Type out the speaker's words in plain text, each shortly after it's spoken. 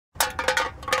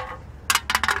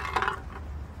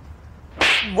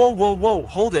Whoa, whoa, whoa,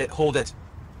 hold it, hold it.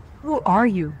 Who are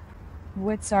you?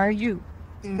 What are you?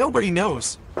 Nobody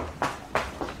knows.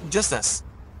 Just us.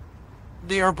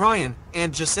 They are Brian,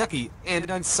 and Giuseppe, and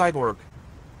I'm Cyborg.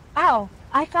 Oh,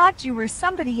 I thought you were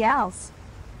somebody else.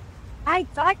 I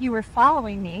thought you were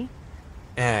following me.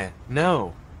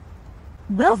 No.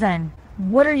 Well then,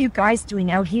 what are you guys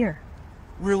doing out here?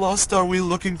 We're lost. Are we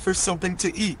looking for something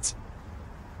to eat?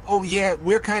 Oh yeah,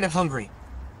 we're kind of hungry.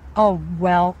 Oh,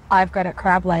 well, I've got a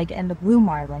crab leg and the blue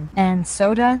marlin. And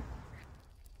soda?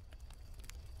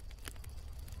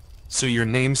 So your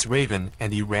name's Raven,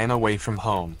 and you ran away from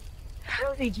home.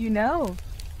 How did you know?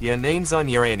 Your name's on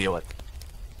your amulet.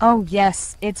 Oh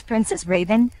yes, it's Princess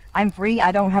Raven. I'm free,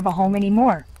 I don't have a home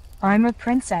anymore. I'm a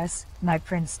princess. My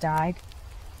prince died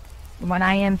when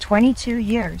I am 22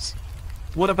 years.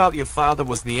 What about your father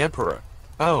was the emperor?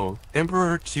 Oh,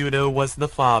 Emperor Tudo was the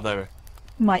father.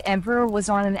 My emperor was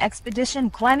on an expedition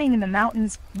climbing in the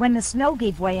mountains when the snow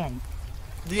gave way in.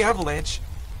 The avalanche?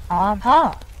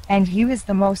 Aha! And he was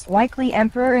the most likely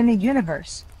emperor in the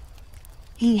universe.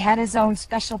 He had his own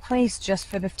special place just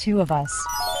for the two of us.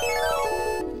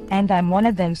 And I'm one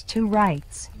of those two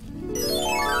rights.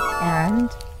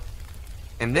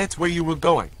 And that's where you were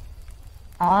going.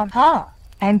 aha!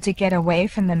 And to get away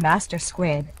from the Master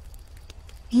Squid.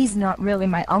 He's not really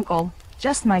my uncle,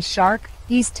 just my shark.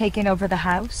 He's taken over the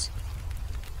house.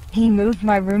 He moved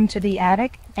my room to the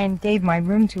attic, and gave my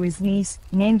room to his niece,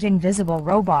 named Invisible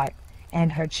Robot,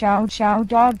 and her chow chow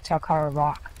dog Takara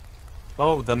Rock.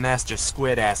 Oh, the Master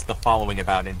Squid asked the following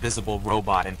about Invisible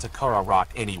Robot and Takara Rock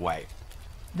anyway.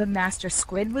 The Master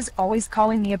Squid was always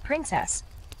calling me a princess.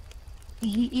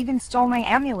 He even stole my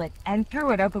amulet and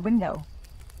threw it out the window.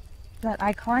 But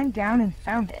I climbed down and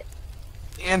found it.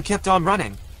 And kept on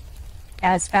running.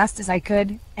 As fast as I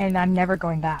could, and I'm never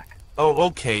going back. Oh,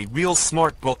 okay, real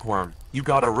smart bookworm. You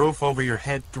got a roof over your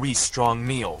head, 3 strong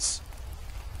meals.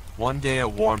 One day a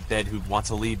warm bed, who'd want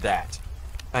to leave that?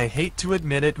 I hate to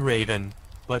admit it, Raven,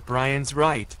 but Brian's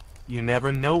right. You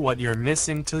never know what you're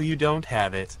missing till you don't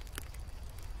have it.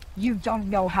 You don't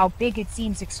know how big it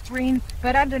seems extreme,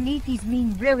 but underneath he's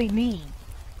really mean.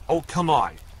 Oh, come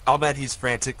on. I'll bet he's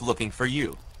frantic looking for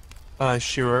you.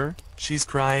 Sure. She's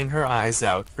crying her eyes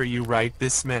out for you right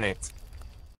this minute.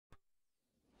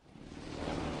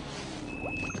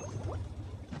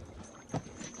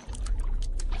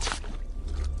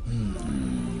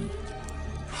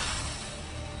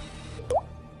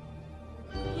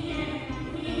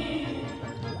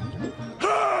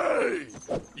 Hey!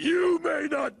 You may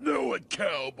not know it,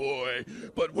 cowboy,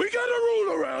 but we got a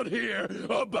rule around here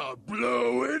about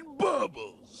blowing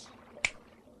bubbles.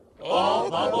 All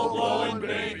bubble-blowing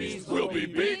babies will be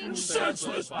beaten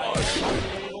senseless by...